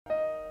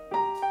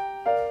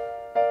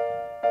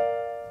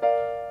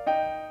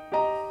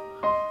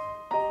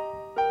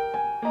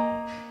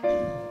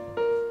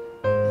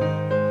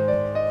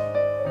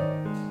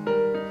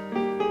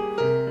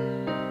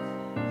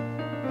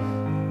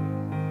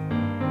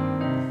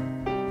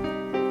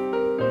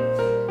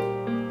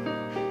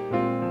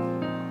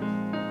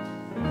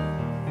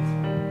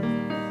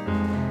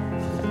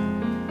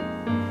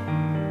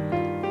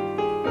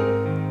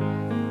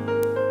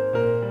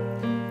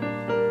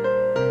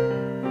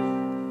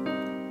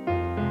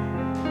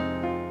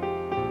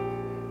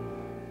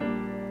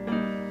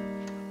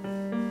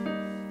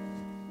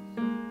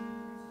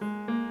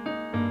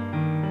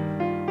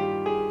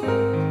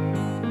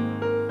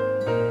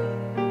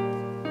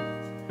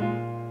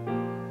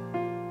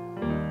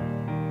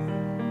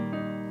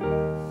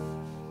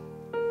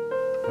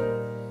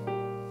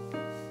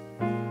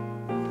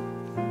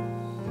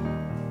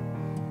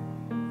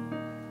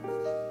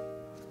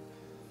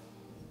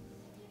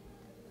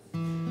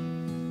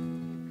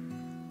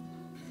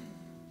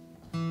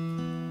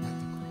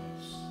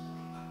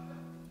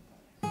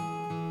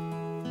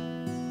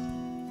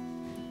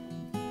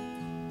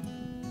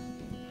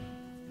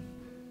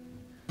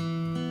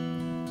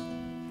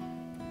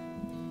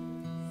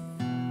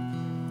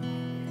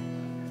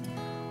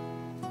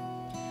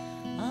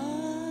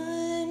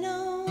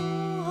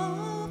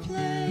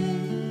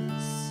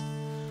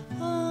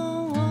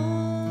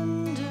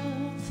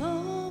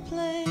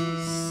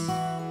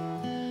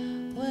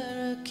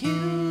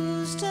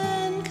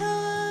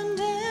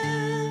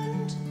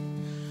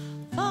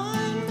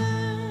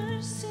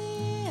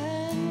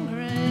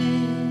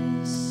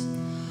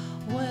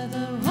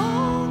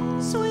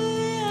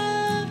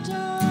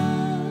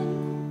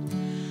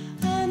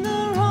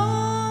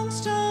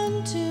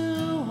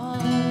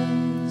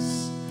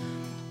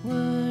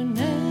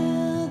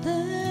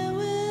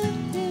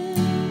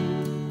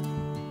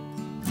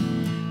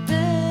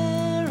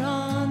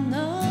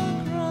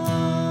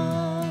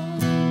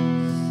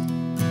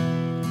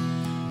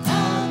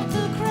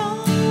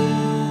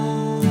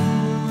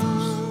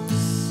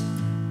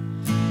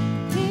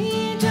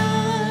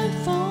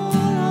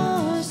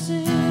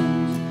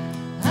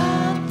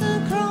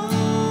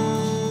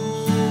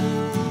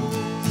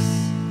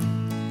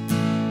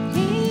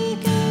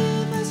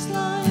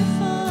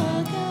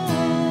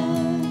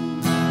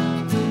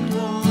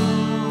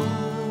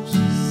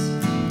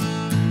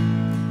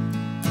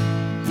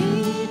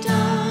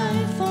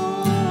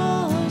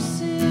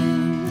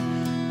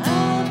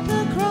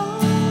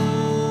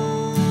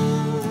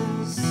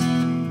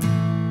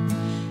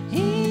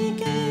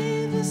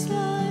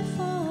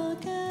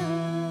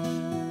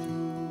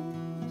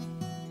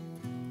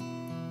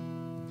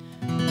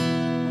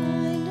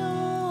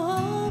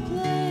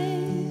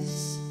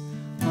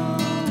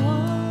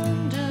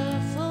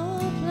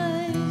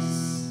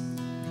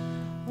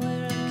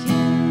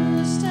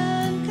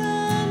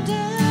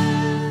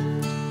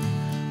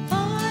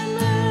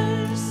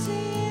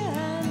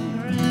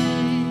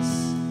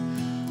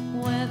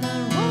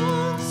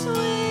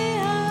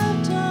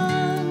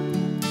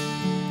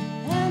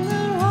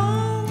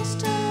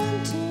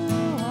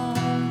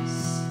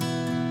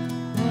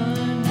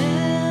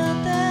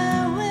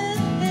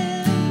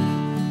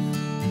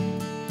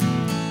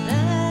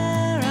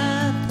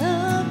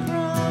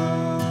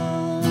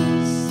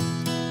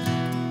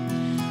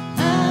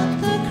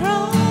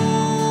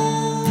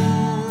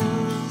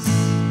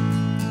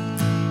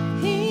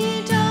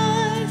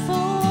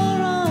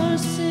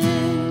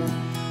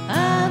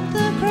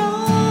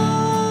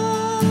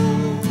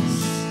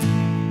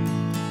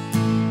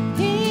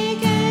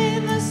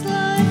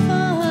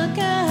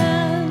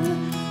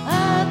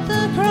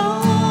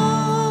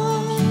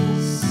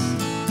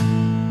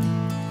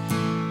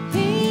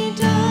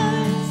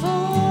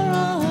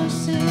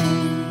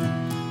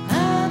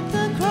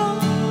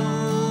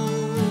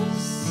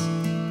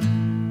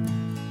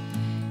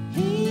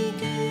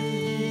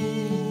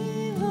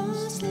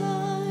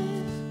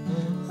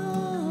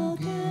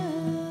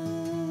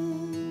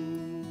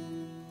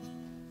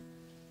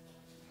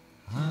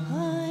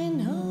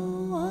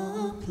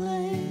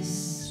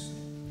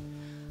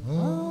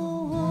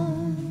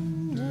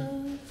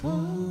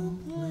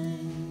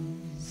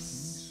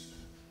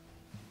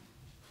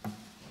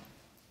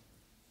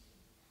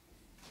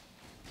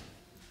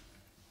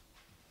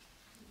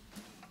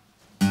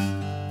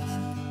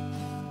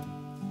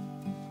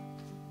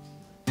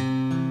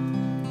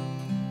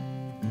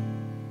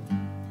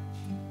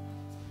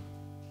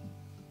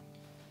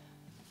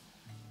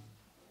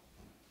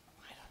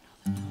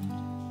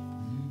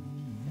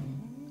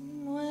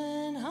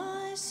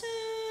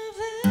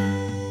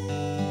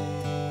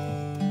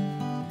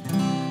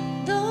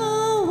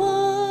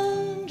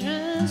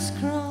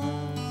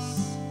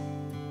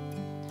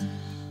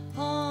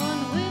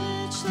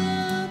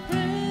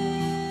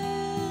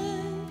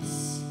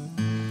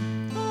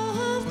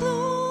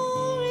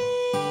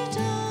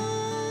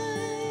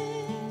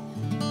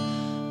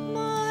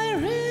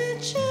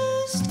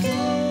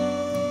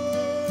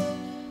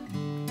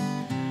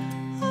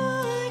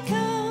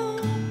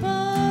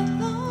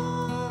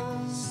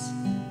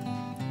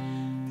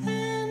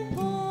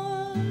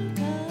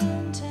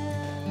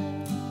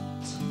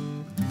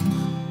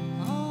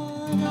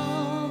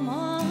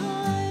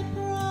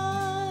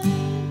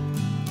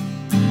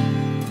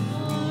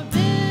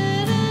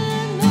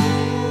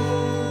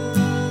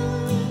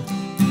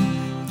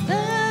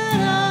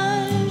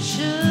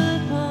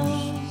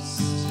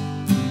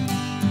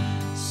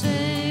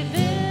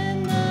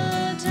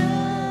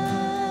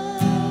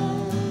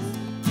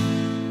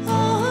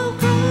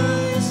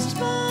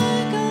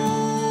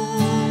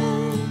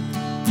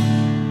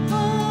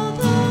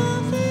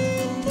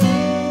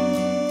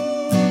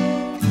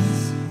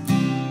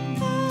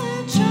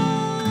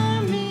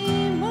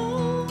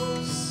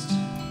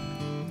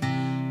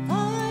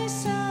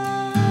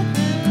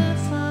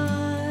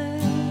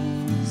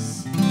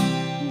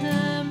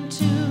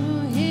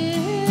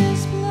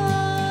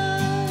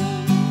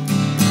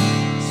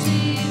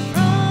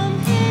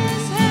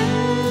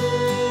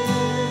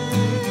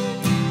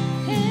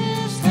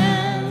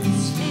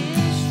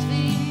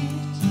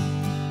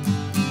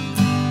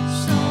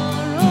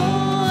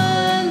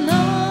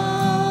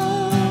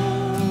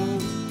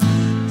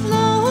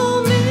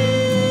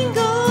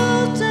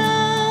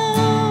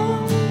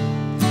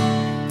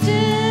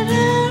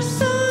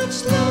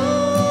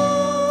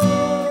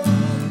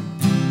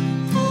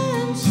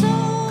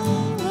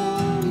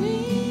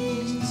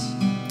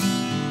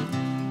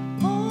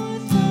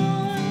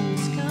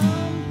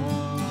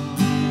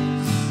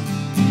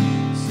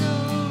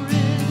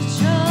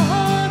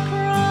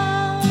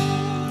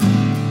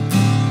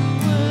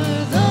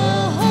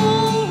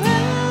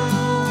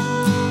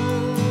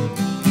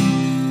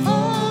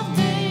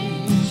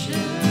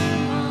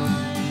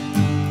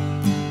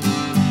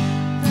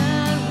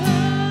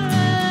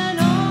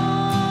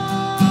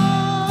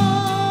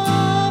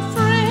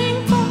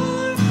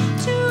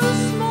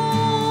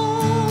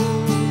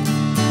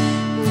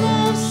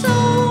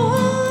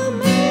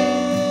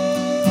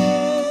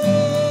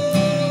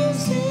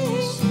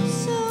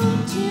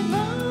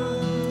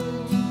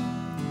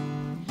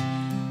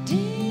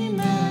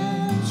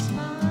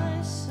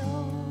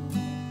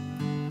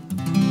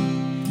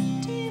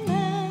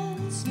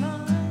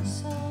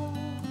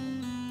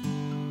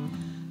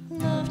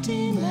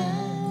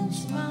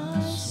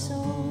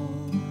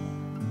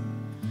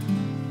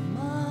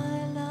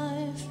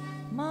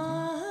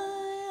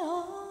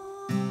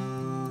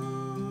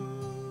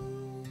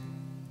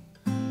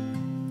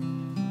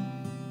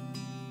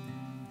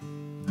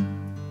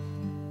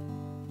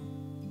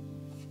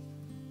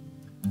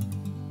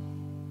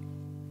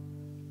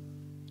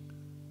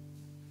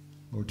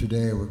Lord,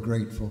 today we're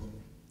grateful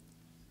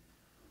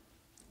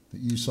that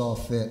you saw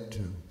fit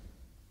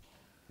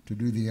to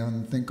do the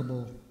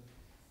unthinkable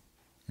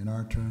in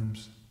our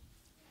terms,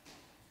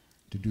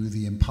 to do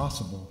the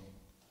impossible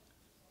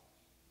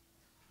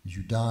as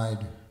you died,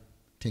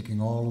 taking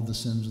all of the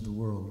sins of the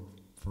world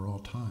for all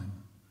time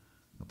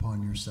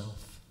upon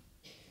yourself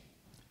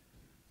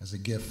as a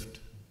gift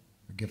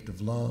of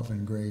love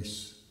and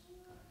grace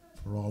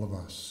for all of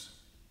us.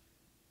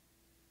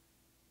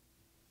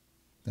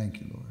 Thank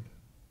you, Lord.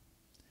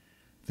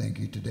 Thank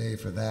you today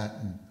for that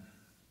and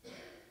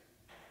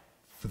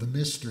for the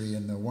mystery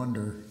and the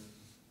wonder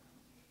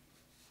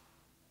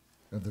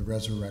of the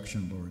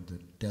resurrection, Lord,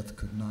 that death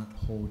could not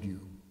hold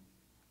you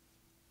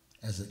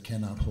as it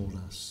cannot hold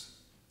us.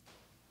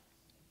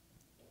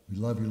 We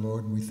love you,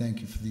 Lord, and we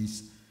thank you for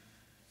these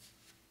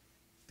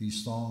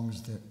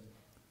songs that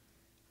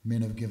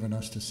men have given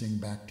us to sing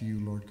back to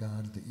you, Lord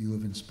God, that you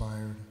have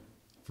inspired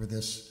for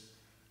this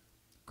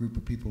group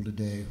of people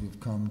today who have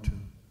come to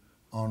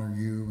honor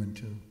you and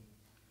to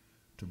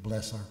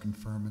bless our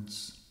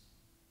confirmants.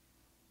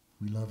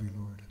 We love you,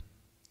 Lord.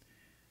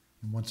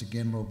 And once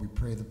again, Lord, we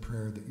pray the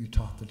prayer that you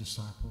taught the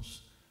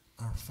disciples.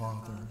 Our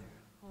Father,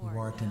 who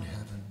art in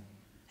heaven,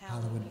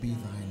 hallowed be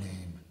thy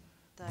name.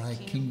 Thy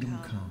kingdom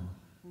come,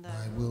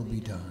 thy will be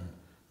done,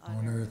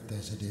 on earth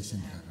as it is in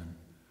heaven.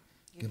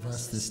 Give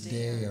us this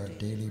day our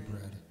daily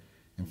bread,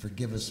 and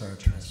forgive us our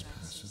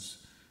trespasses,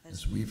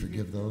 as we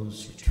forgive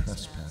those who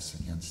trespass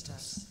against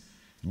us.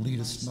 And lead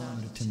us not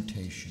into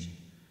temptation,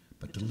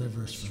 but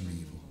deliver us from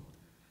evil.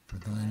 For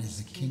thine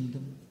is the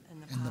kingdom,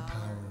 and the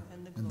power,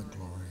 and the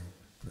glory,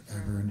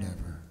 forever and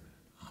ever.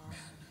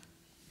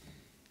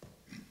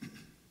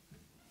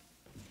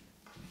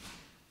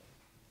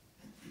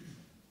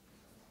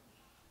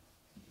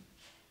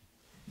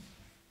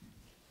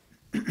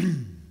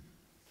 Amen.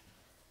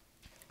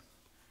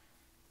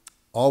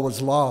 All was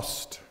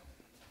lost.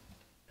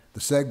 The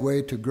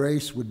segue to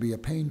grace would be a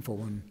painful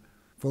one.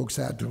 Folks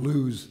had to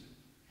lose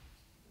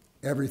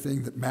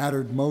everything that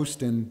mattered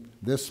most in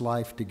this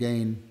life to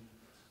gain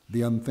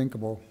the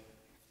unthinkable,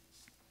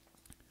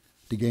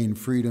 to gain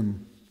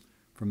freedom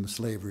from the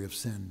slavery of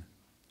sin.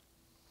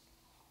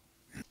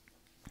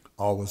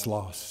 All was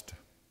lost.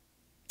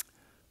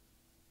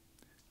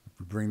 If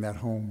we bring that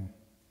home,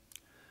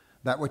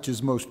 that which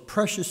is most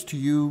precious to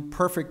you,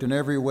 perfect in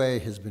every way,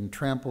 has been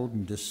trampled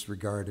and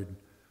disregarded,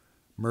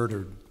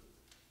 murdered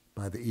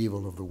by the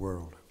evil of the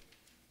world.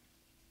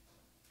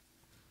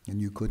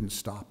 And you couldn't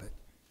stop it.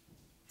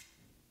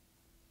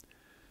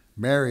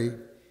 Mary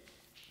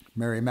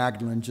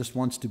Magdalene just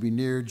wants to be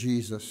near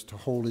Jesus, to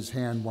hold his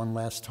hand one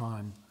last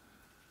time,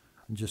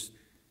 and just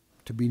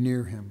to be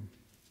near him.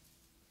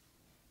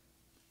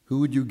 Who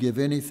would you give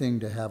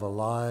anything to have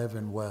alive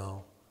and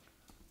well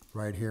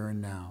right here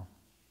and now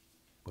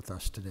with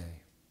us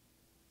today?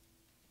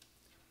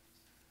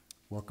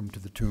 Welcome to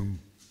the tomb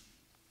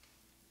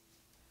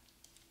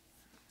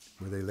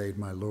where they laid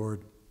my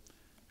Lord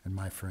and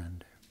my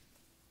friend.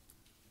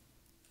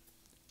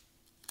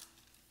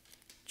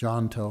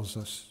 John tells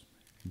us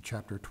in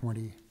chapter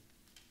 20,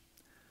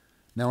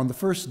 now on the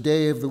first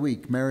day of the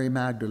week, Mary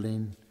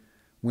Magdalene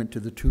went to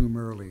the tomb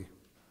early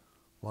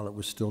while it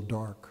was still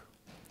dark.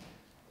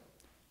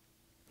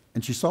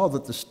 And she saw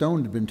that the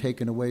stone had been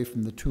taken away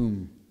from the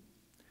tomb.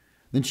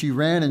 Then she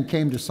ran and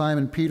came to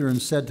Simon Peter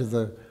and said to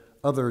the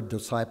other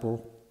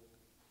disciple,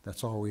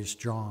 that's always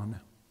John,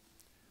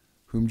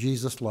 whom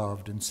Jesus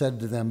loved, and said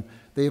to them,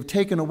 they have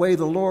taken away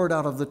the Lord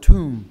out of the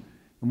tomb,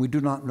 and we do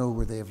not know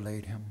where they have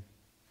laid him.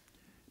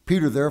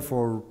 Peter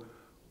therefore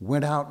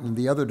went out, and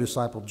the other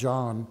disciple,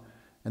 John,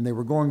 and they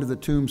were going to the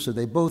tomb, so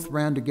they both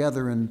ran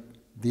together, and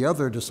the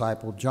other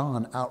disciple,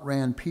 John,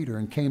 outran Peter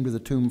and came to the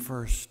tomb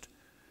first.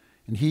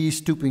 And he,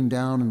 stooping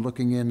down and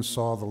looking in,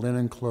 saw the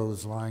linen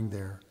clothes lying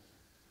there,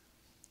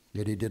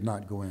 yet he did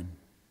not go in.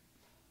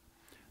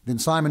 Then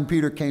Simon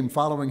Peter came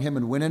following him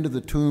and went into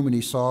the tomb, and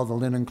he saw the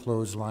linen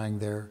clothes lying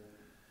there,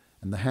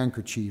 and the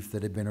handkerchief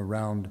that had been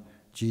around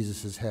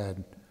Jesus'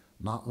 head,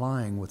 not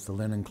lying with the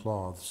linen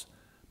cloths,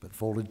 but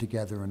folded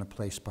together in a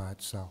place by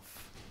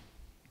itself.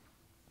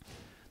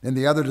 Then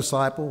the other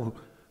disciple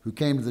who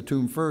came to the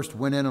tomb first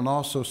went in and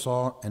also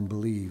saw and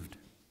believed.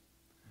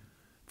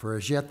 For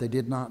as yet they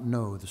did not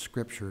know the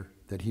scripture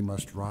that he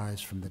must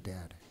rise from the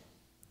dead.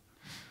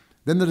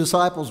 Then the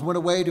disciples went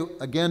away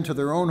again to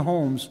their own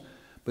homes,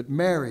 but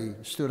Mary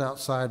stood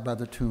outside by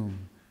the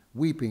tomb,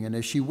 weeping. And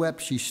as she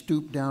wept, she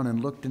stooped down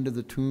and looked into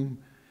the tomb,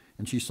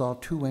 and she saw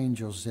two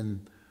angels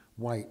in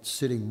white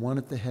sitting, one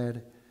at the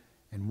head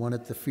and one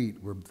at the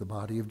feet where the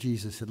body of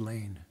Jesus had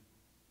lain.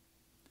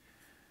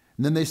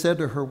 And then they said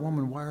to her,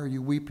 Woman, why are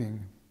you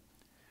weeping?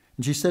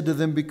 And she said to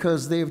them,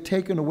 Because they have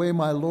taken away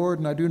my Lord,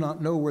 and I do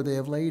not know where they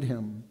have laid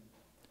him.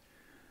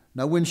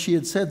 Now when she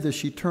had said this,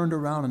 she turned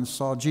around and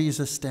saw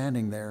Jesus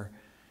standing there,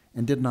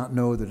 and did not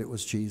know that it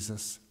was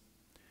Jesus.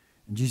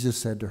 And Jesus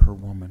said to her,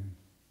 Woman,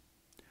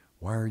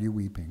 why are you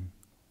weeping?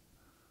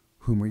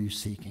 Whom are you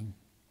seeking?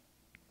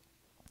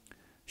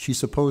 She,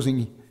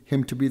 supposing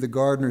him to be the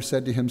gardener,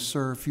 said to him,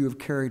 Sir, if you have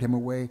carried him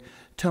away,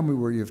 Tell me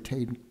where you have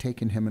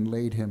taken him and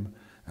laid him,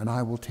 and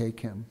I will take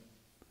him.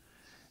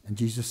 And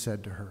Jesus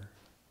said to her,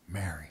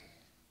 Mary.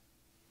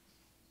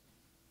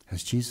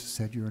 Has Jesus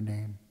said your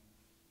name?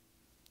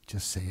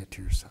 Just say it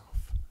to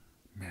yourself,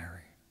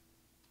 Mary.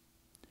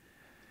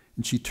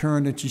 And she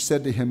turned and she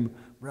said to him,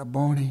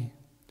 Rabboni,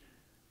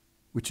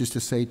 which is to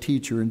say,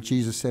 teacher. And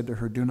Jesus said to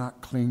her, do not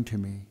cling to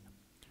me,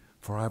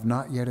 for I have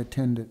not yet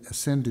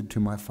ascended to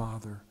my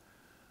Father.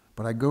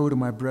 But I go to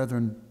my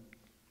brethren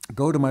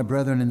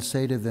and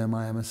say to them,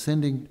 I am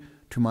ascending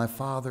to my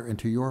Father and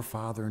to your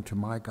Father and to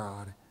my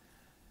God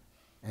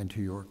and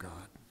to your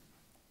God.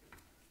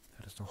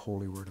 That is the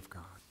holy word of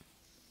God.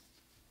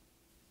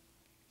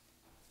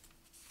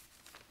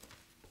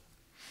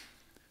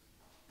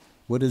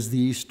 What is the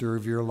Easter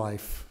of your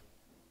life,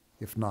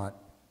 if not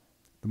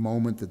the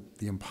moment that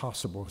the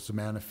impossible is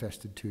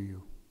manifested to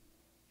you?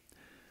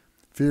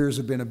 Fears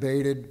have been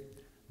abated,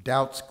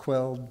 doubts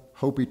quelled,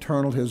 hope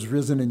eternal has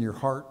risen in your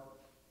heart.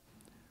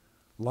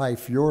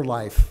 Life, your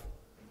life,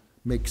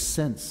 makes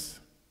sense.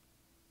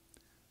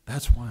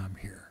 That's why I'm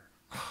here.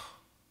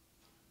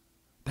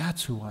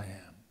 That's who I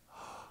am.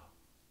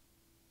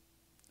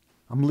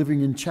 I'm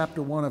living in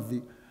chapter 1 of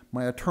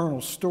my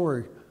eternal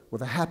story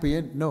with a happy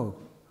end. No,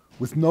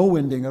 with no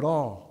ending at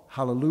all.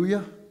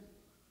 Hallelujah.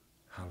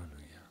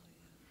 Hallelujah.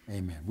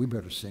 Amen. We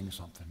better sing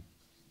something.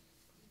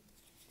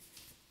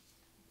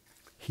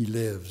 He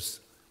lives.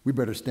 We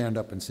better stand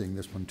up and sing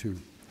this one too.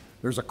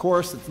 There's a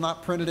chorus that's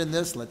not printed in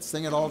this. Let's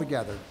sing it all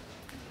together.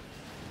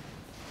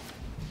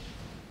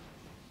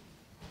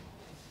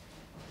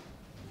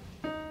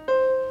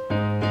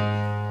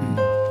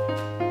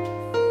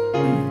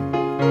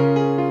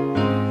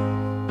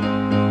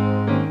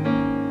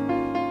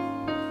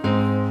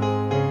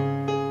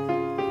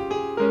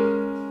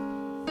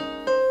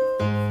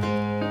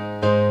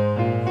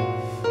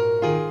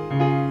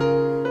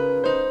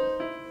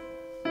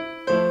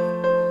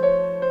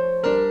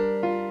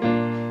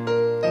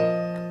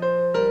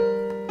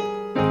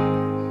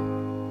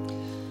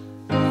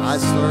 I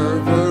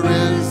serve a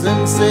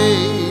risen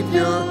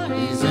Savior,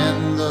 He's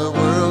in the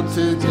world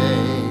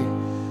today.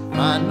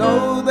 I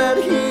know that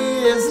He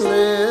is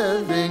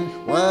living,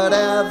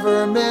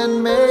 whatever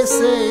men may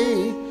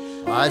say.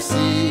 I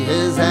see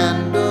His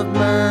hand of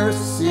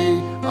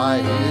mercy,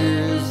 I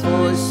hear His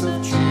voice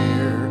of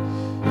cheer,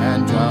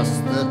 and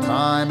just the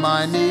time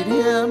I need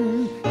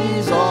Him,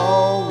 He's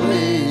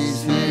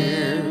always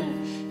here.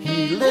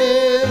 He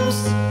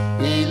lives,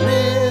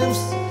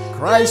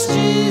 Christ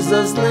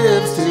Jesus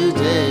lives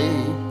today.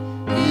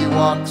 He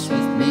walks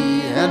with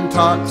me and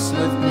talks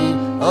with me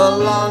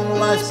along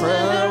life's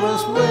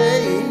perilous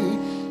way.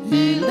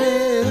 He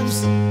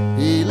lives,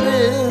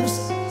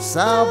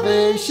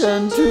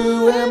 salvation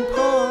to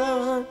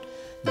impart.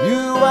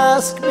 You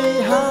ask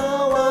me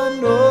how I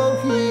know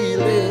He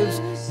lives.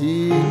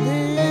 He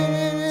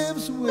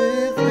lives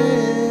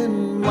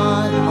within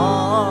my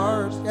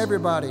heart.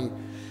 Everybody,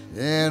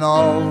 in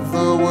all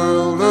the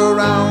world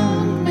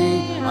around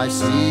me, I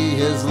see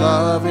His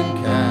love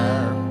and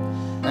care.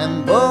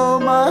 And though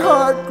my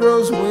heart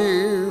grows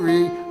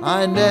weary,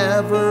 I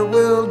never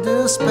will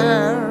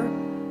despair.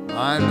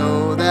 I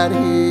know that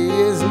He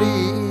is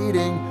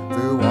leading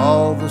through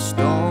all the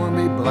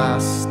stormy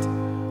blast.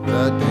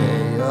 The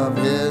day of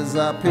His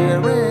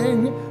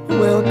appearing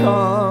will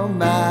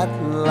come at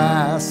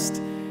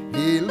last.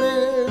 He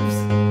lives,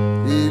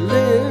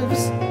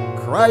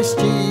 Christ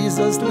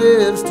Jesus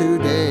lives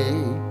today.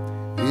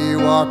 He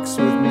walks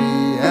with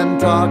me and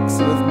talks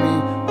with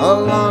me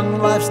along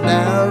life's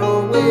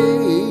narrow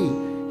way.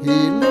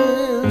 He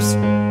lives,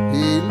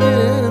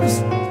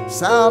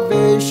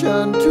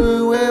 salvation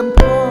to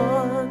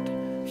impart.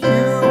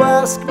 You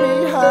ask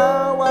me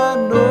how I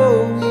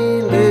know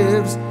He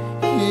lives.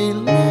 He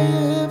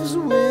lives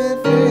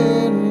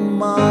within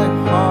my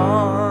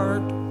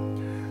heart.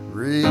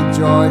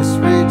 Rejoice,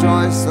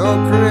 rejoice,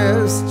 O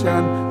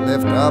Christian,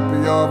 lift up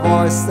your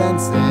voice and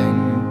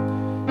sing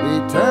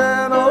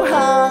eternal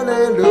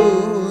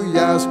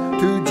hallelujahs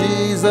to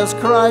Jesus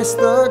Christ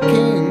the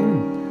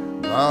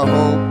King, the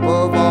hope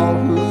of all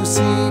who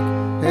seek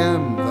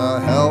Him, the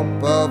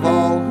help of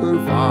all who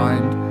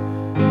find.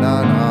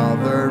 None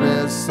other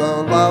is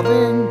so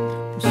loving,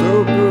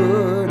 so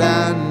good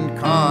and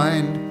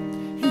kind.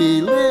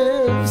 He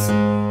lives,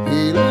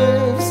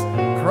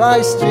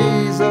 Christ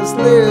Jesus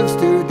lives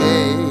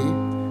today.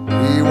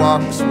 He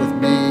walks with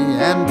me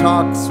and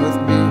talks with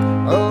me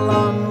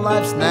along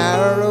life's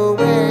narrow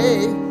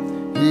way.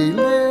 He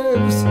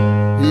lives,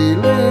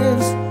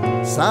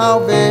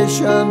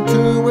 salvation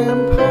to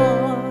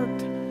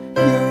impart.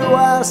 You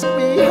ask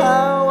me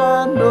how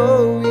I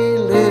know He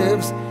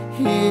lives.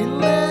 He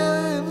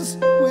lives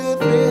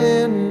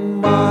within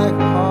my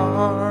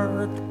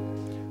heart.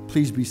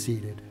 Please be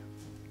seated.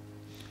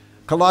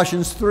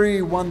 Colossians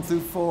 3, 1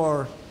 through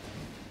 4.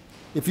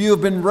 If you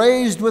have been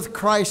raised with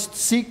Christ,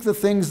 seek the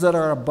things that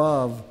are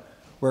above,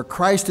 where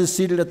Christ is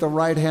seated at the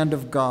right hand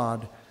of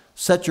God.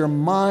 Set your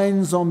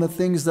minds on the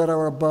things that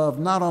are above,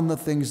 not on the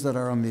things that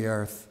are on the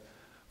earth.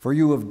 For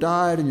you have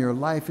died, and your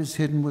life is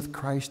hidden with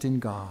Christ in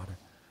God.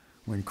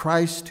 When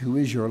Christ, who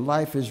is your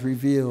life, is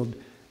revealed,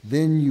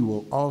 then you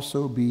will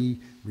also be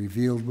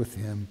revealed with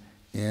him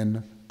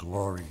in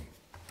glory.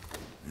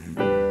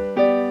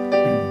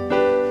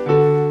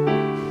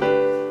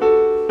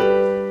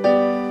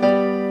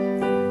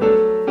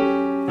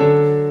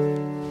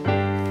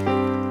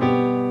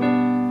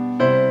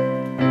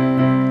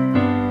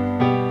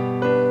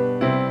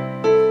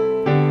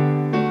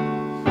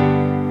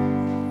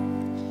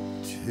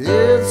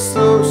 It's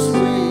so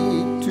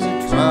sweet to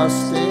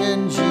trust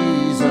in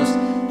Jesus,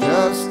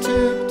 just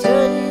to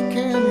take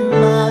him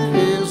at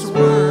his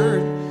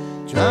word,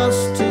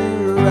 just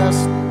to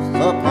rest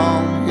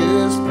upon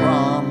his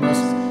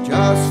promise,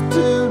 just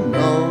to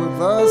know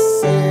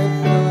thus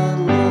saith the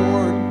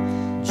Lord.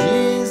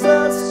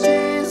 Jesus,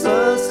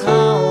 Jesus,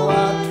 how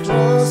I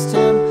trust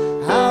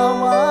him,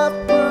 how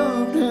I've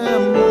proved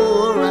him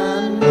more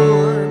and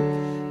more.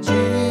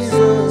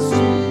 Jesus,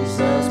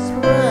 Jesus,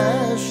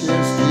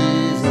 precious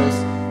Jesus,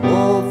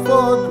 oh,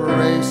 for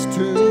grace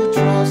to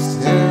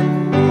trust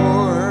him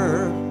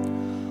more.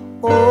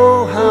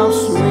 Oh, how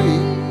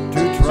sweet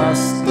to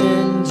trust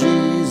in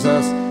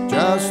Jesus,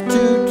 just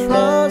to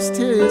trust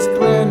his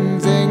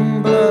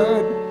cleansing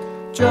blood,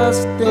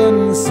 just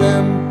in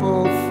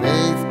simple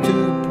faith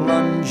to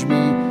plunge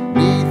me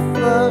neath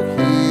the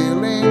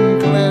healing,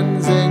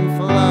 cleansing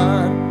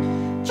flood.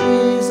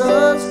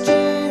 Jesus,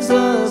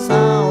 Jesus,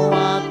 how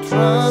I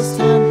trust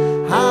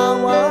him,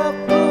 how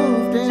I've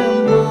proved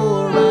him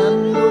more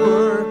and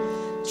more.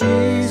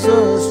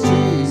 Jesus,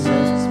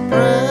 Jesus,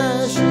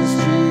 precious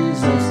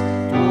Jesus,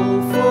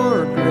 oh,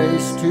 for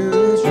grace to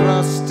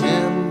trust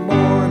him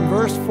more. In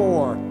verse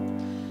 4,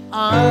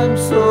 I'm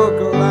so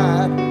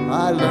glad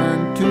I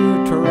learned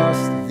to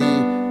trust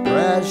thee,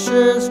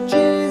 precious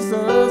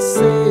Jesus,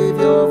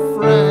 Savior,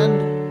 friend.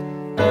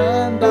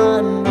 And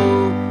I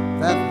know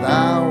that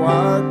thou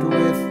art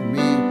with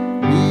me,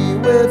 be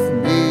with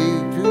me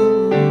to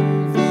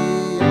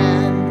the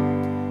end.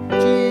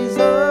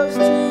 Jesus,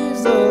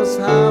 Jesus,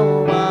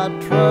 how I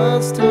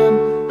trust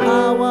him,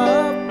 how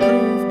I've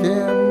proved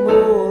him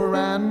more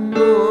and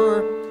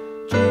more.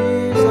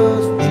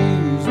 Jesus,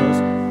 Jesus,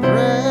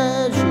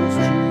 precious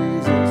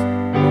Jesus,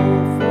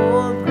 oh,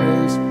 for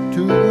grace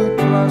to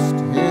trust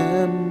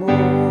him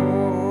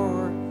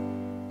more.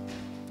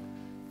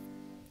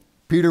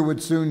 Peter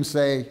would soon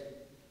say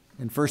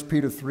in 1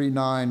 Peter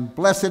 3:9,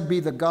 "Blessed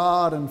be the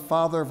God and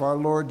Father of our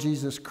Lord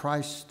Jesus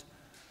Christ.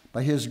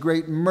 By his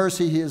great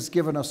mercy he has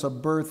given us a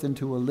birth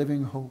into a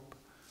living hope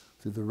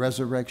through the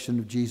resurrection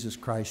of Jesus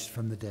Christ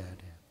from the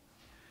dead,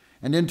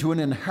 and into an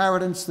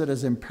inheritance that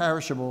is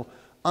imperishable,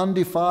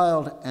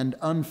 undefiled, and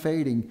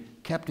unfading,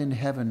 kept in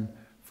heaven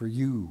for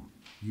you,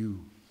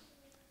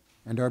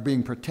 and are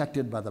being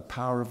protected by the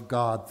power of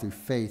God through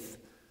faith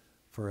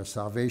for a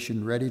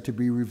salvation ready to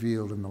be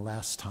revealed in the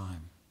last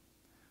time.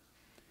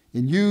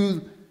 In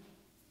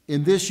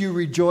this you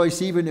rejoice,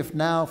 even if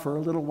now for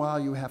a little while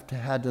you have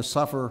had to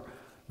suffer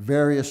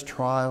various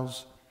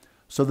trials,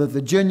 so that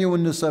the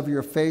genuineness of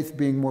your faith,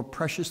 being more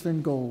precious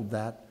than gold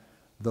that,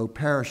 though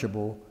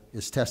perishable,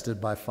 is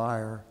tested by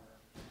fire,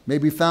 may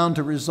be found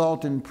to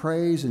result in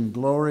praise and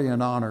glory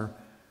and honor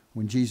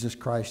when Jesus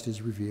Christ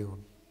is revealed.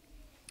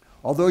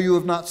 Although you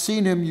have not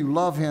seen him, you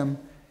love him,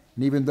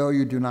 and even though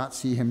you do not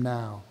see him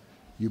now,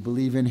 you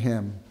believe in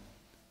him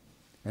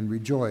and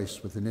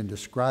rejoice with an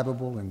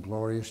indescribable and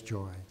glorious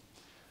joy,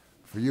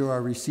 for you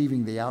are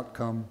receiving the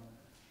outcome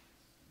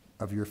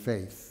of your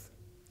faith,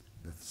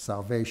 the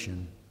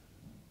salvation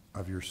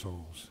of your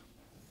souls."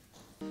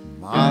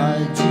 My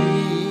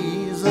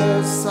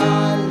Jesus,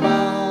 I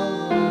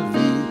love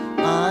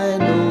thee, I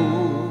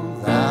know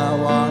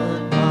thou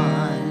art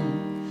mine.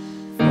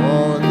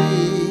 For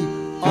thee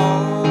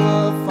all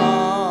the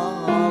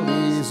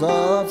follies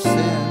of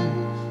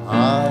sin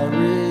I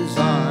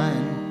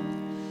resign.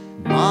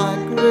 My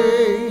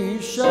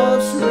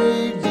gracious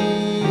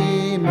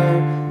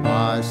Redeemer,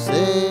 my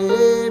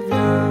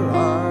Savior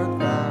art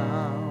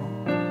thou.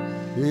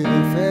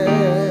 If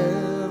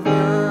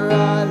ever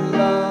I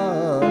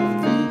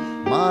love thee,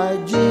 my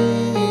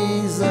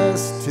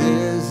Jesus,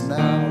 'tis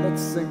now.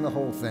 Let's sing the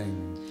whole thing.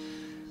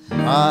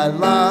 I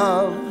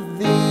love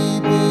thee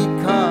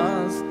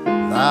because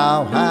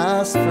thou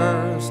hast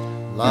first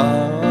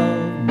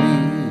loved me,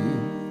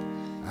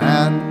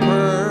 and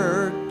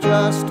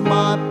purchased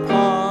my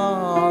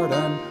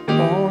pardon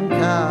on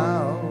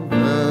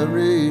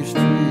Calvary's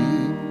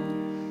tree.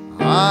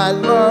 I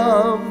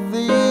love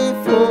thee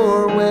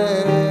for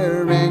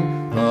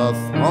wearing the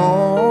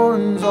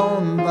thorns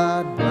on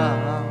thy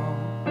brow.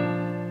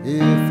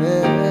 If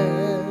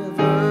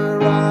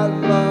ever I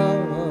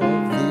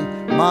love thee,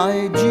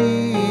 my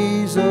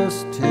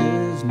Jesus,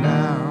 'tis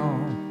now.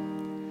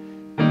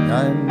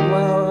 I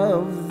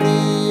love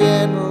thee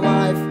in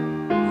life,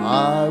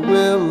 I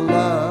will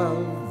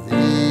love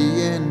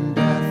thee in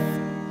death,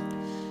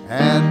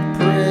 and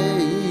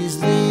praise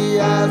thee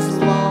as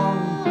long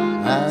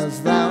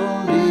as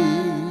thou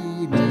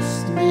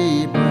leavest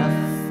me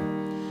breath,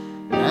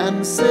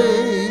 and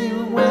say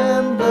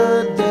when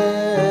the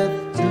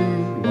death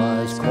dew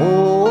lies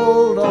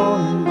cold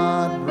on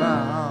my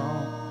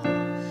brow,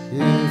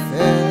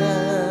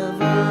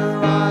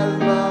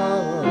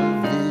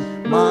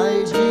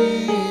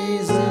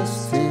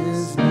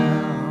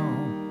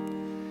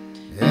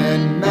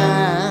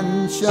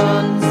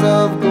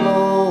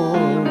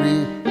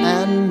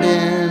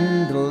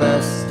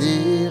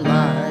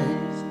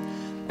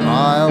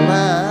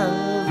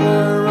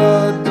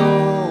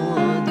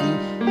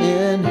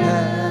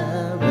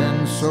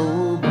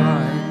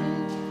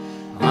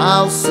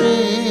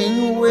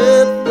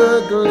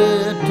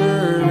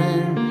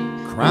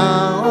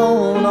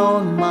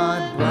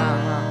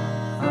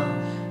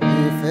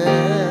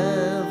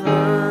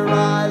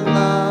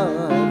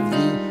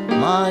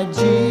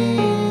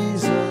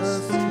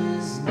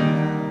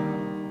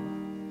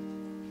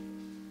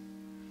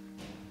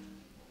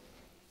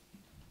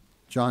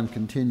 John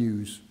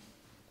continues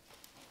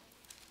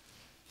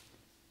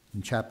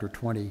in chapter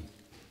 20.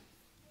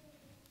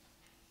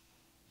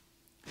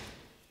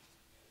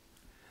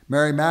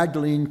 Mary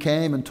Magdalene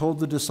came and told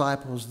the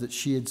disciples that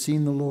she had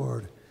seen the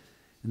Lord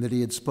and that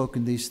he had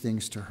spoken these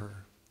things to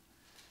her.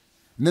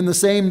 And then the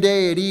same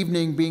day at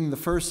evening, being the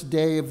first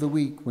day of the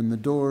week, when the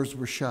doors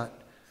were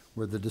shut,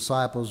 where the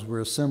disciples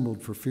were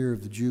assembled for fear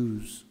of the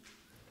Jews,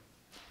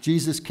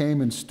 Jesus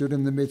came and stood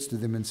in the midst of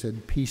them and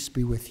said, "Peace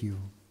be with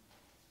you."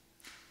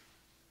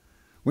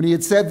 When he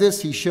had said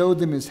this, he showed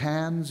them his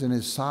hands and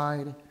his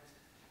side,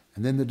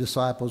 and then the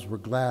disciples were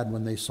glad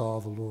when they saw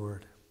the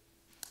Lord.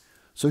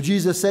 So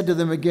Jesus said to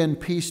them again,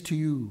 "Peace to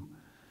you.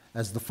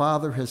 As the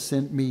Father has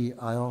sent me,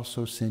 I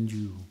also send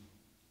you."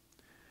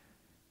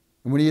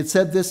 And when he had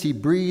said this, he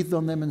breathed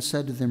on them and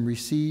said to them,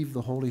 "Receive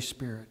the Holy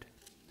Spirit.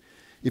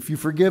 If you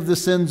forgive the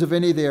sins of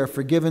any, they are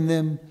forgiven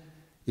them.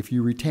 If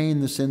you retain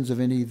the sins of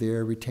any, they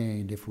are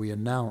retained." If we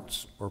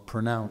announce,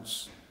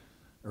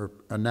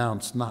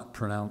 not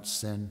pronounce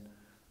sin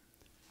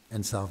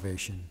and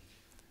salvation,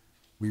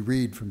 we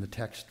read from the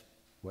text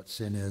what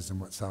sin is and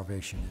what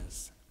salvation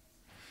is.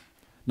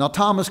 Now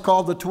Thomas,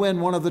 called the twin,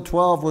 one of the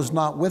 12, was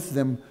not with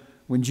them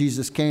when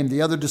Jesus came. The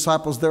other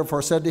disciples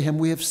therefore said to him,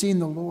 "We have seen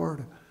the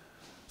Lord."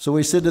 So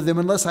he said to them,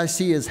 "Unless I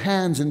see his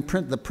hands and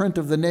the print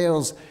of the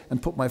nails,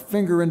 and put my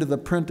finger into the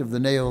print of the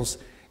nails,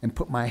 and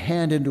put my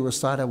hand into his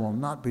side, I will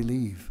not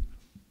believe."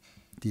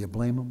 Do you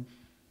blame him?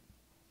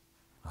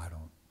 I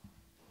don't.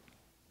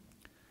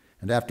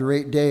 And after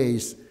 8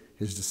 days,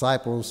 his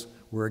disciples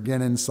were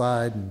again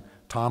inside, and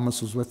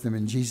Thomas was with them.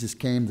 And Jesus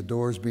came, the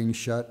doors being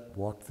shut,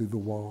 walked through the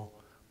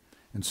wall,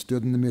 and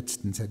stood in the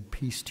midst and said,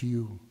 "Peace to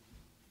you."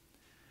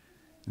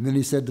 And then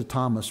he said to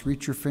Thomas,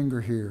 "Reach your finger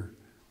here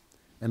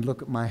and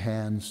look at my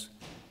hands,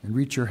 and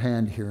reach your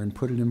hand here and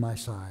put it in my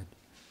side.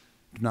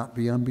 Do not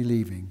be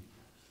unbelieving,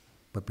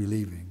 but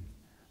believing."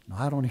 Now,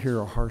 I don't hear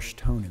a harsh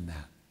tone in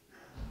that.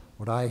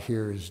 What I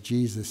hear is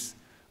Jesus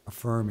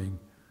affirming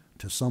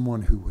to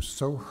someone who was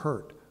so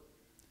hurt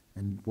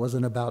and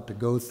wasn't about to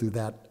go through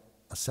that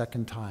a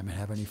second time and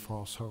have any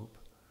false hope.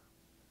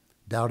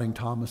 Doubting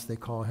Thomas, they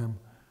call him.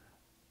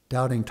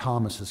 Doubting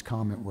Thomas's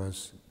comment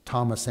was,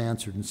 Thomas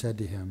answered and said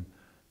to him,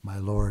 "My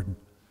Lord,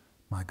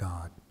 my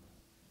God."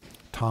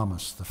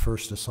 Thomas, the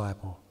first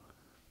disciple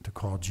to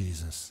call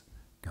Jesus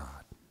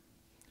God.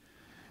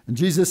 And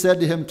Jesus said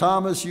to him,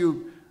 "Thomas,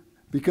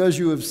 because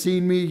you have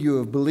seen me, you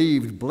have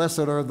believed. Blessed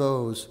are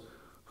those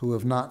who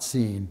have not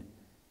seen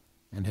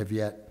and have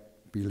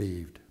yet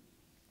believed."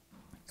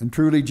 And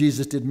truly,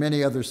 Jesus did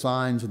many other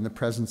signs in the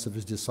presence of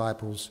his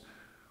disciples,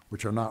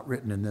 which are not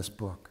written in this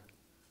book.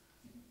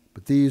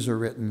 But these are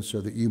written so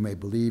that you may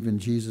believe in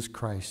Jesus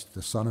Christ,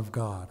 the Son of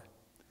God,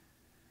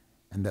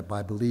 and that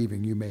by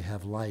believing you may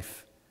have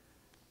life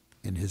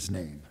in his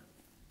name.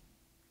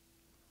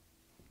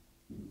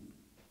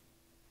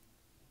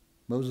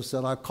 Moses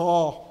said, "I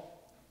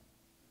call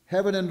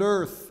heaven and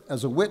earth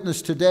as a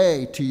witness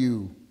today to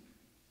you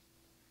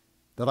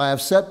that I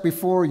have set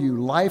before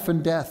you life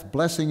and death,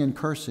 blessing and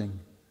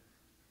cursing.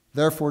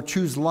 Therefore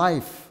choose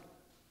life,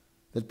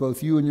 that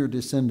both you and your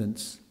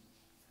descendants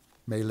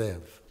may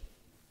live."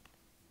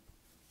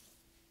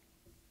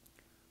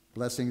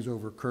 Blessings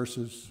over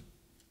curses,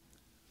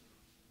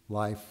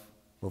 life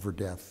over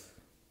death.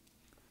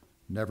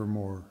 Never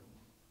more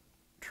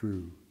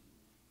true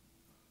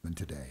than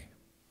today.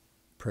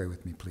 Pray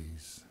with me,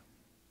 please.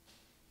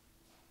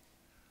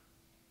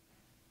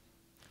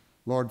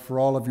 Lord, for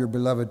all of your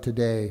beloved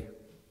today,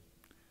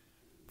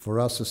 for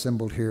us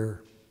assembled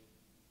here,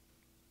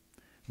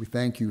 we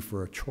thank you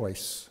for a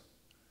choice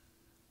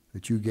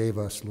that you gave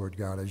us, Lord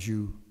God, as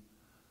you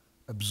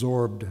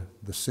absorbed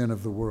the sin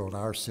of the world,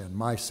 our sin,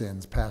 my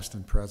sins, past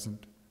and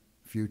present,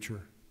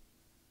 future,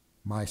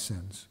 my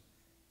sins.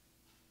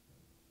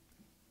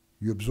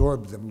 You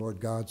absorbed them,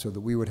 Lord God, so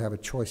that we would have a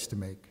choice to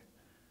make,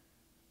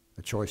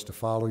 a choice to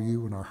follow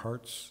you in our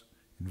hearts,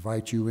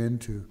 invite you in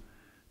to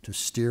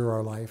steer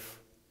our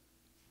life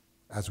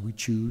as we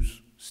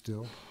choose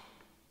still,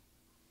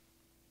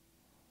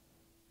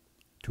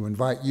 to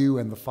invite you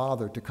and the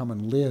Father to come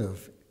and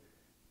live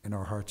in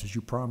our hearts as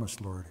you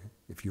promised, Lord.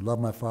 If you love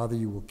my Father,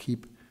 you will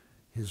keep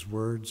his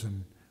words,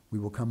 and we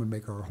will come and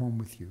make our home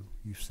with you,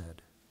 you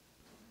said.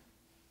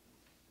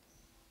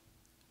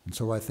 And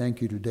so I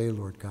thank you today,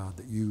 Lord God,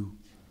 that you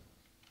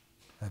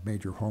have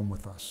made your home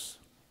with us.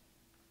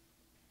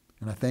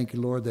 And I thank you,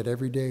 Lord, that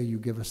every day you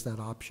give us that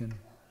option.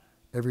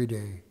 Every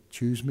day,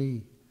 choose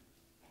me,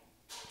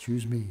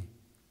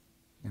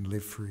 and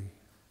live free.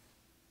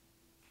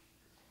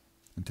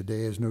 And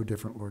today is no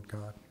different, Lord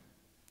God.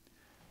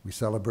 We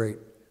celebrate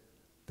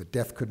that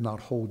death could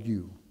not hold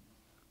you,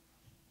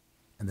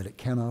 and that it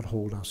cannot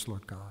hold us,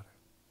 Lord God,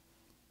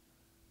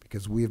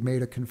 because we have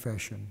made a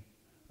confession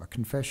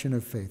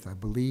of faith. I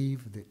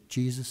believe that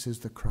Jesus is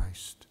the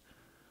Christ,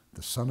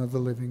 the Son of the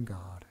living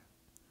God,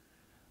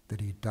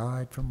 that he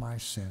died for my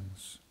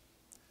sins,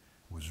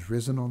 was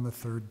risen on the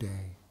third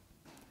day,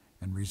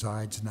 and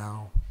resides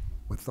now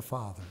with the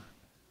Father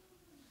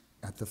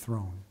at the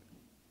throne,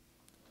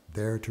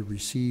 there to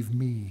receive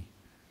me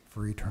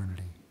for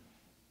eternity.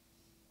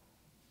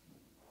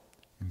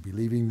 And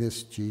believing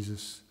this,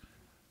 Jesus,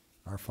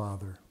 our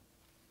Father,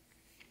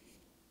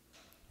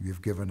 you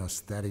have given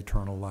us that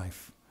eternal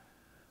life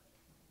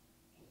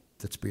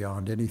that's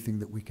beyond anything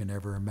that we can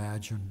ever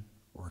imagine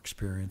or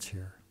experience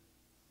here.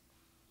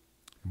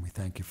 And we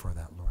thank you for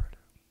that, Lord.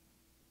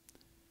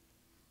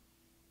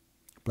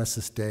 Bless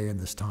this day and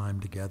this time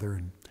together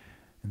and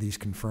these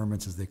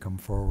confirmants as they come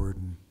forward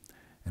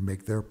and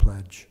make their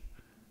pledge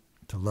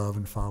to love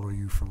and follow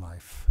you for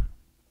life.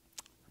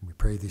 And we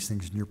pray these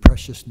things in your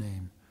precious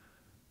name,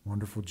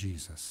 wonderful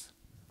Jesus.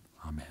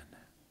 Amen.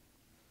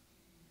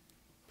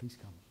 Please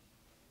come.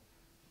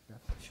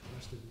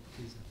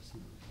 Please have a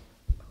seat.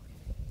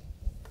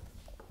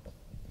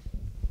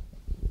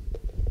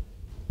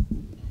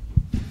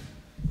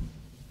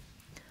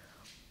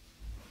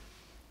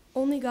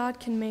 Only God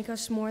can make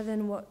us more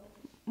than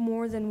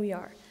we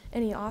are,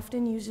 and he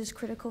often uses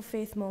critical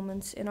faith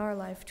moments in our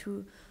life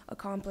to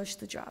accomplish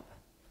the job.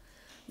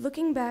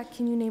 Looking back,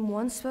 can you name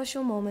one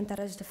special moment that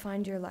has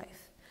defined your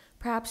life?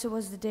 Perhaps it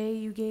was the day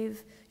you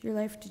gave your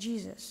life to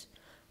Jesus.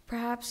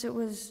 Perhaps it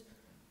was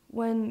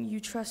when you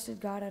trusted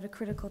God at a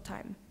critical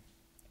time.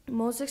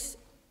 Moses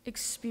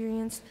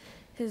experienced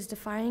his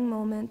defining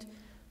moment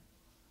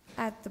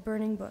at the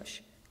burning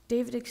bush.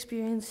 David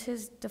experienced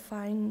his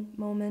defining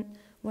moment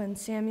when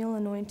Samuel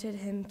anointed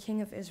him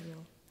king of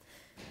Israel.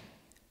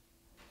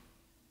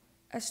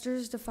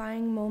 Esther's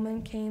defining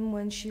moment came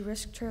when she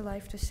risked her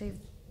life to save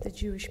the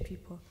Jewish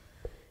people.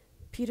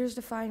 Peter's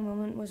defining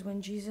moment was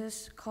when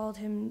Jesus called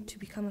him to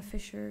become a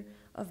fisher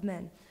of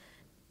men.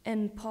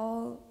 And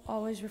Paul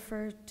always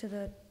referred to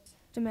the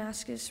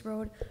Damascus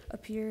Road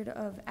period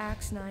of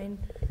Acts 9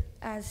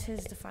 as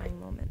his defining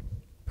moment.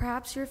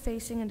 Perhaps you're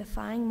facing a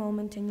defining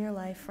moment in your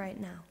life right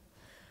now.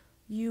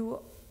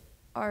 You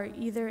are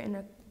either in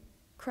a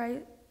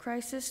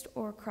crisis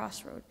or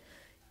crossroad.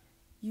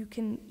 You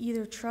can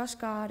either trust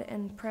God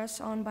and press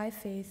on by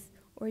faith,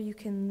 or you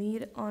can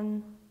lead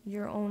on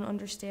your own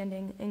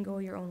understanding and go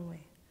your own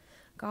way.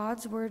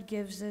 God's word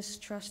gives this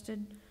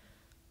trusted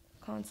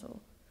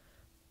counsel.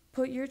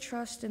 Put your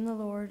trust in the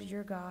Lord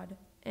your God,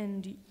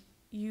 and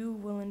you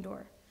will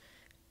endure.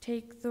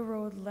 Take the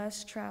road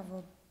less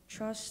traveled.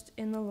 Trust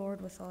in the Lord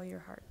with all your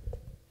heart.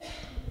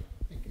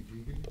 Thank you,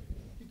 Deacon.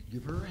 You can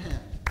give her a hand.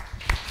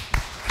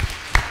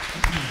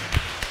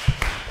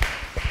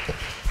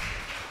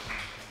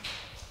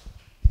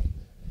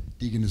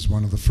 Deegan is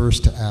one of the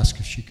first to ask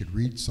if she could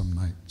read some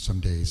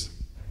days.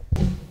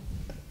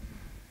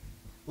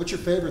 What's your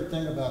favorite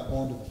thing about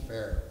going to the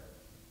fair?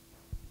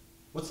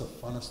 What's the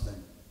funnest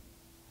thing?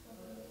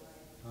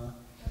 Huh?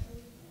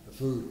 The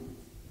food.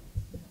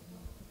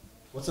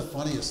 What's the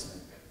funniest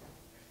thing?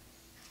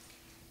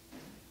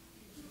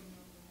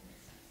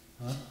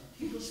 Huh?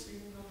 People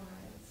screaming on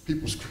rides.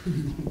 People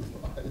screaming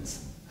on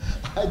rides.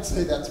 I'd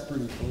say that's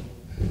pretty cool.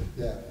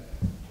 Yeah.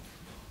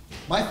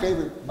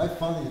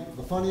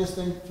 The funniest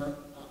thing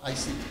I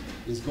see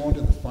is going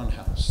to the fun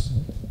house.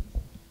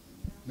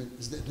 Do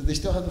they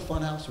still have the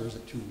fun house, or is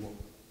it too woke?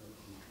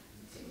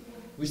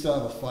 We still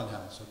have a fun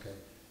house, okay.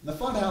 In the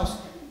fun house,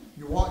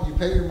 you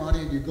pay your money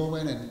and you go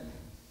in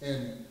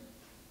and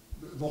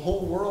the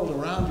whole world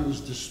around you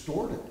is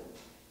distorted.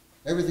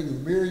 Everything,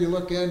 the mirror you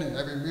look in, and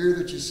every mirror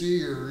that you see,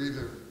 you're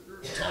either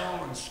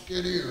tall and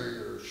skinny, or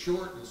you're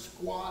short and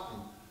squat,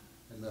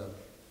 and the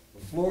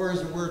floor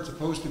isn't where it's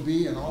supposed to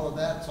be, and all of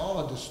that. It's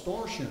all a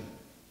distortion.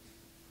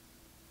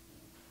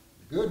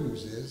 The good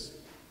news is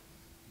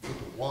you get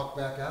to walk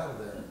back out of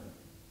there and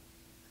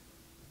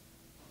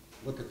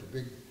look at the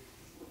big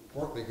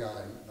portly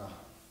guy eating a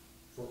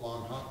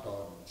foot-long hot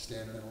dog and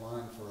standing in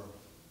line for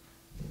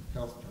a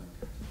health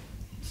drink.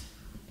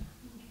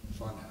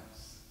 Fun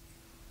house.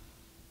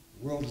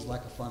 The world is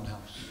like a fun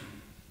house.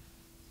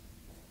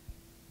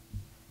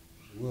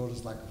 The world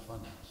is like a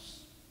fun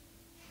house.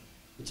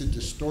 It's a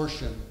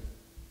distortion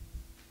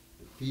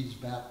that feeds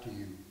back to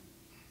you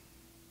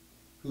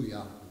who you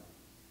are,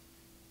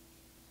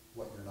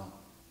 what you're not.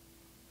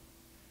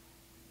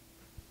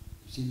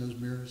 You've seen those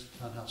mirrors,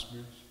 funhouse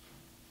mirrors?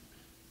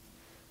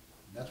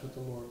 And that's what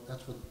the world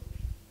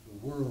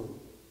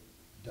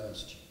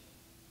does to you.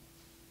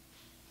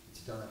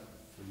 It's done it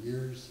for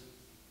years,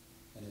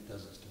 and it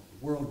does it still.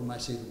 The world, when I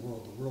say the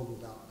world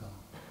without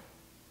God.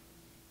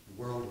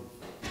 The world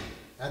of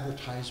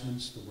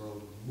advertisements, the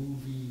world of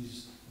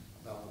movies,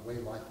 about the way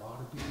life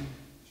ought to be.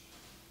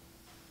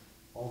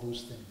 All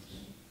those things.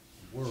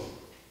 The world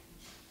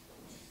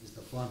is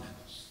the fun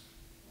house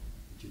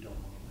that you don't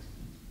want to live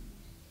in.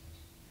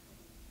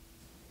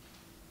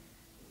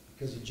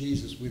 Because of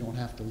Jesus, we don't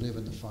have to live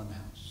in the fun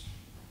house.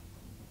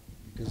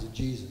 Because of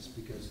Jesus,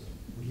 because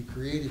when he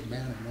created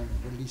man and woman,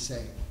 what did he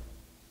say?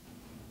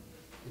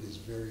 It is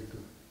very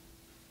good.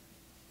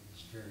 It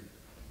is very good.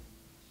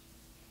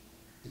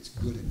 It's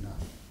good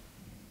enough.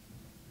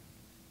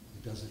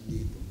 It doesn't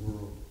need the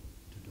world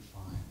to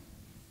define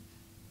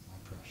my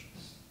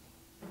precious.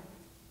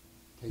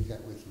 Take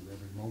that with you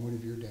every moment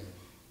of your day,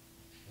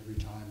 every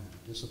time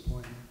there's a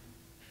disappointment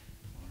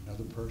or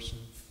another person,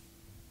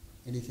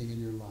 anything in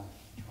your life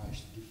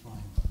tries to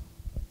define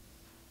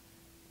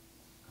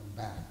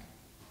back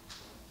to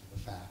the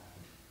fact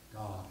that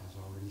God has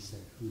already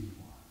said who you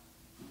are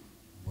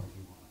and what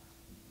you are.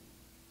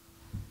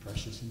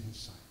 Precious in his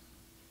sight.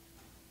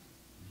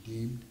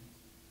 Redeemed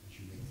as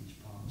you make these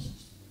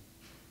promises to them.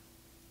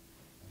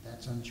 And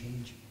that's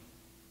unchanging,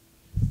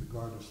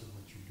 regardless of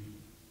what you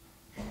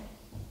do.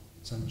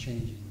 It's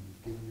unchanging when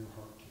you've given your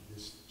heart to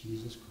this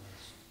Jesus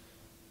Christ.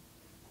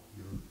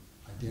 Your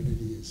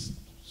identity is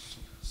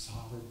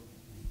solid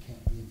and it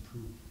can't be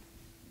improved.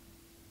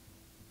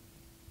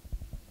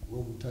 The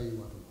world will tell you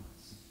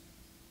otherwise.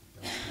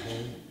 It does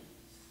today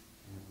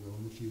and it will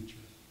in the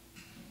future.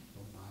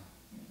 Don't buy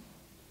it.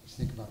 Just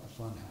think about the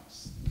fun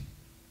house.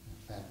 That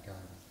fat guy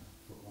with a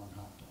foot-long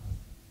hot dog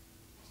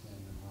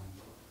standing in line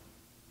for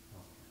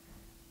health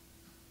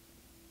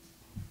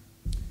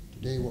care.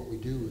 Today what we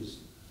do is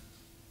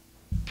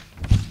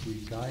we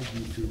guide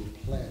you through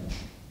a pledge.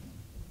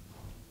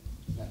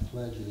 That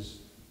pledge is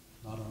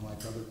not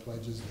unlike other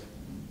pledges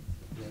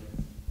that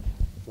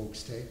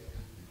folks take.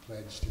 They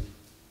pledge to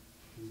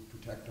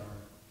protect our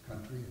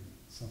country, and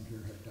some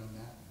here have done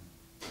that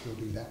and still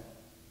do that.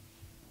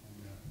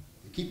 And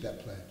they keep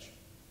that pledge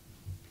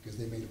because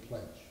they made a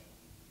pledge.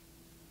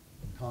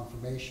 And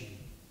confirmation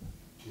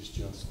is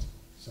just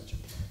such a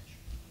pledge.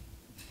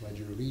 Pledge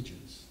your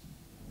allegiance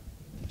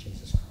to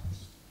Jesus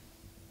Christ.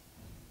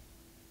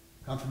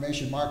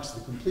 Confirmation marks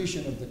the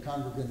completion of the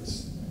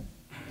congregants'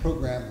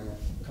 program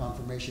of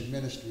confirmation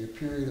ministry, a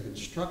period of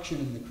instruction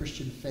in the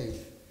Christian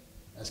faith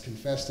as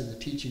confessed in the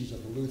teachings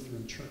of the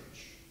Lutheran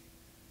Church.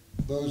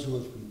 Those who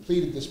have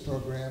completed this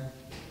program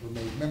were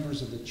made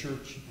members of the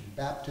church in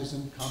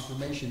baptism.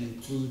 Confirmation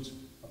includes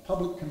a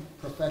public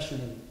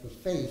profession of the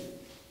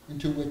faith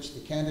into which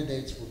the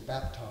candidates were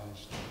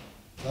baptized,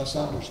 thus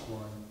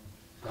underscoring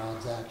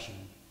God's action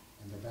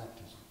in their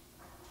baptism.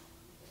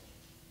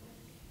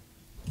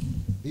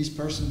 These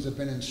persons have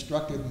been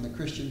instructed in the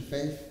Christian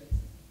faith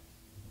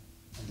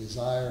and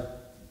desire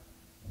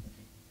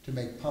to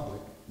make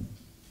public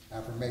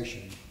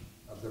affirmation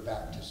of their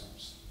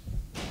baptisms.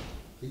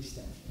 Please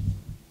stand.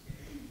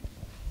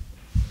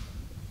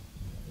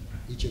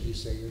 Each of you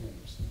say your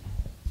names.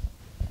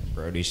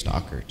 Brody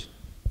Stockert.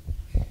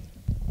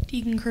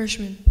 Deacon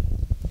Kirschman.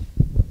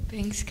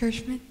 Banks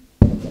Kirschman.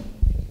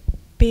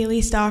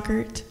 Bailey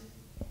Stockert.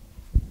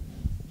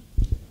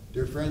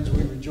 Dear friends,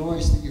 we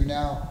rejoice that you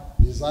now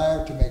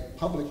desire to make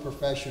public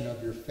profession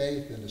of your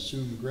faith and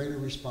assume greater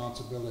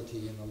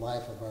responsibility in the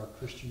life of our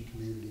Christian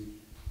community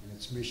and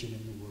its mission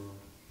in the world.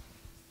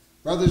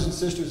 Brothers and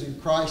sisters in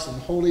Christ, in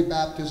holy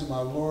baptism,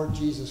 our Lord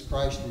Jesus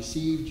Christ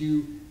received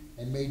you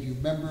and made you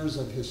members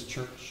of his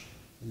church.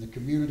 In the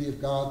community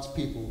of God's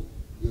people,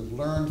 you have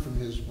learned from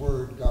his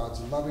word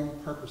God's loving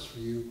purpose for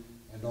you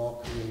and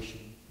all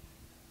creation.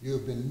 You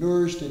have been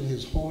nourished at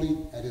his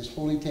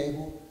holy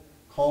table,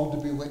 called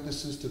to be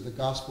witnesses to the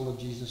gospel of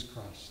Jesus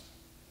Christ.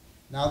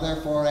 Now,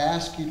 therefore, I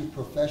ask you to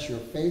profess your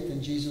faith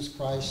in Jesus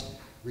Christ,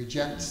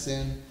 reject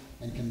sin,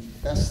 and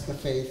confess the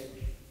faith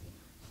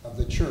of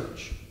the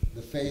church,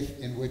 the faith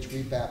in which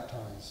we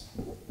baptize.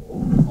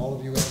 All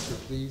of you answer,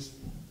 please.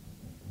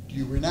 Do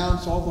you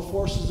renounce all the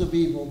forces of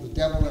evil, the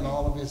devil and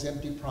all of his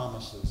empty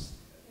promises?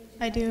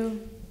 I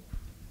do.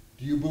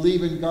 Do you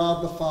believe in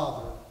God the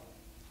Father?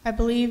 I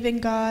believe in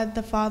God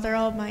the Father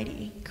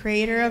Almighty,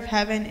 creator of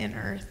heaven and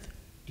earth.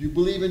 Do you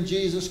believe in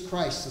Jesus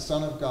Christ, the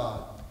Son of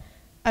God?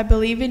 I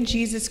believe in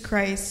Jesus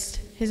Christ,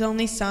 his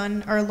only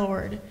Son, our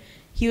Lord.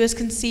 He was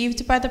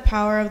conceived by the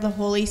power of the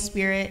Holy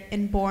Spirit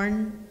and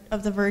born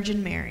of the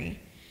Virgin Mary.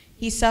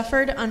 He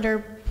suffered under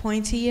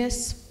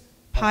Pontius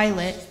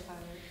Pilate,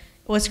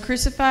 was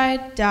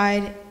crucified,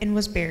 died, and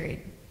was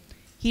buried.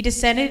 He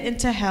descended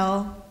into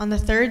hell. On the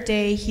third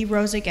day he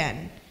rose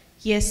again.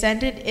 He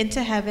ascended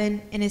into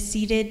heaven and is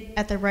seated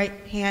at the right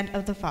hand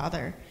of the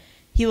Father.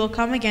 He will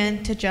come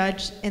again to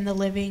judge in the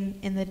living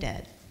and the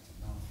dead.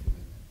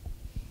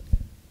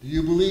 Do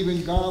you believe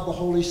in God the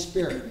Holy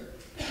Spirit?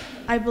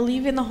 I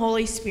believe in the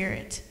Holy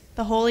Spirit,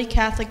 the Holy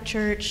Catholic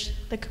Church,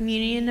 the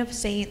communion of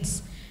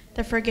saints,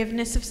 the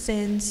forgiveness of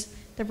sins,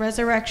 the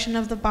resurrection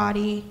of the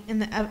body,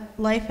 and the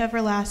life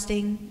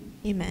everlasting.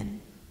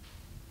 Amen.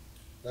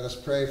 Let us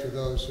pray for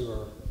those who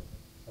are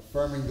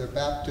affirming their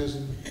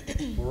baptism,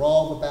 for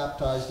all the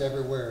baptized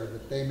everywhere,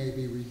 that they may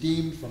be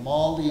redeemed from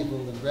all evil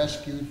and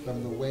rescued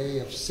from the way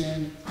of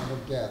sin and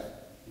of death.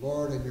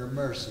 Lord, in your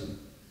mercy,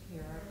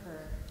 Hear our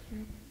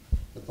prayer.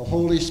 that the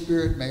Holy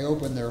Spirit may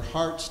open their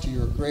hearts to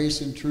your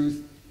grace and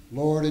truth.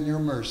 Lord, in your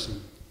mercy,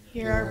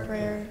 Hear our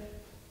prayer.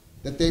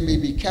 that they may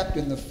be kept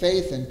in the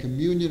faith and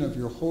communion of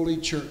your holy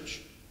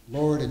church.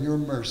 Lord, in your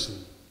mercy,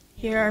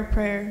 Hear our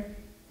prayer.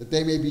 that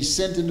they may be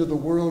sent into the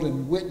world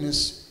and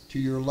witness to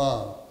your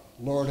love.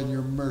 Lord, in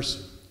your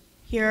mercy,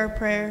 Hear our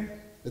prayer.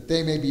 that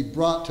they may be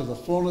brought to the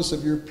fullness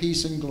of your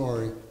peace and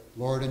glory.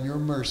 Lord, in your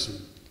mercy.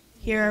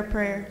 Hear our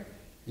prayer.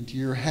 Into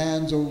your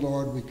hands, O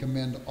Lord, we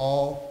commend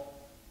all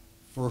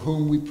for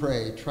whom we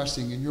pray,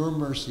 trusting in your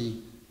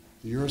mercy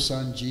through your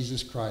Son,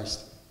 Jesus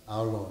Christ,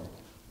 our Lord.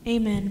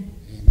 Amen.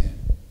 Amen.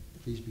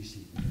 Please be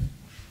seated.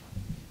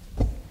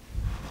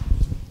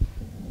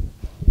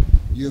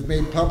 You have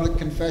made public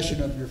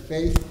confession of your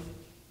faith.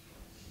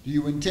 Do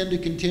you intend to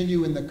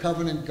continue in the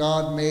covenant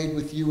God made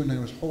with you in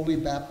his holy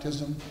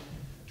baptism,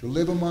 to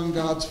live among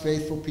God's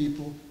faithful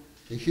people,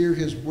 to hear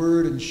his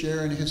word and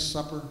share in his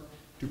supper,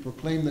 to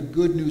proclaim the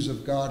good news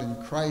of God in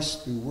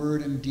Christ through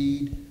word and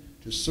deed,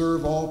 to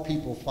serve all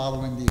people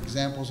following the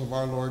examples of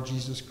our Lord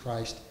Jesus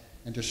Christ,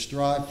 and to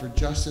strive for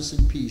justice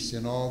and peace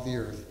in all the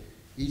earth?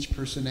 Each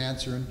person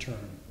answer in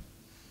turn.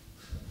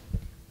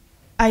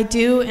 I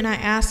do, and I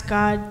ask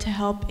God to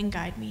help and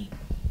guide me.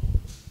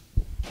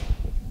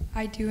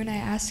 I do, and I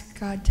ask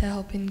God to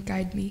help and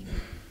guide me.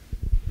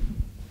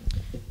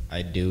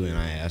 I do, and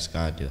I ask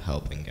God to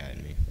help and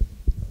guide me.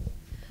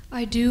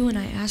 I do, and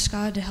I ask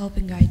God to help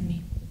and guide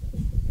me.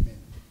 Amen.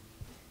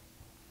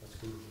 Let's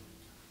go.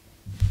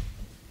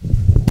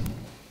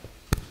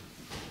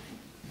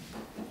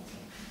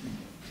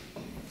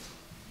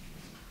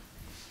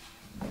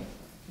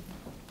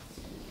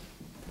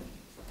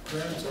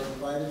 Parents are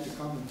invited to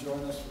come and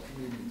join us for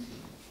communion.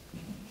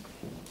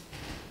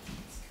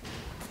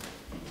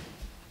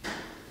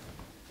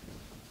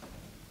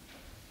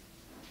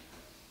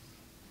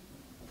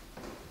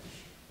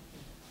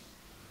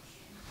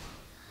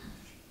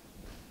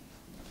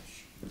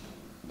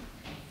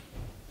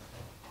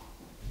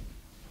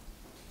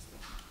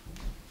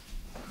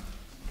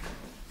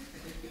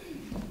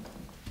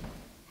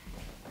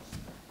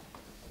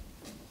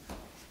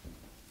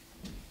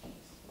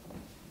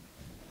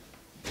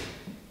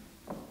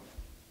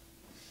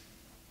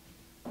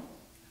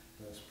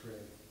 Let us pray.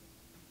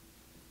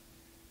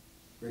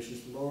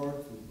 Gracious Lord,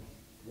 through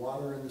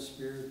water and the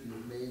Spirit, you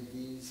have made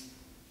these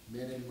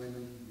men and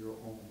women your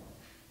own.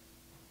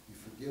 You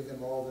forgive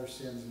them all their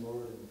sins,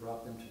 Lord, and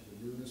brought them to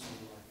the newness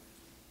of life.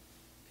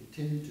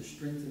 Continue to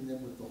strengthen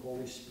them with the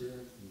Holy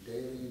Spirit and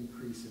daily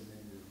increase in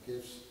them your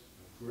gifts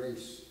of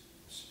grace,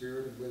 the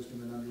spirit of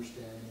wisdom and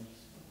understanding,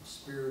 the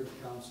spirit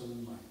of counsel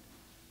and might,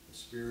 the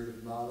spirit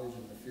of knowledge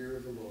and the fear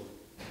of the Lord,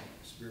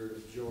 the spirit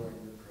of joy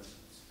in your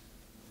presence.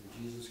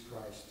 Through Jesus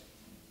Christ,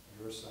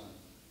 your Son,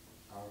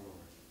 our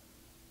Lord.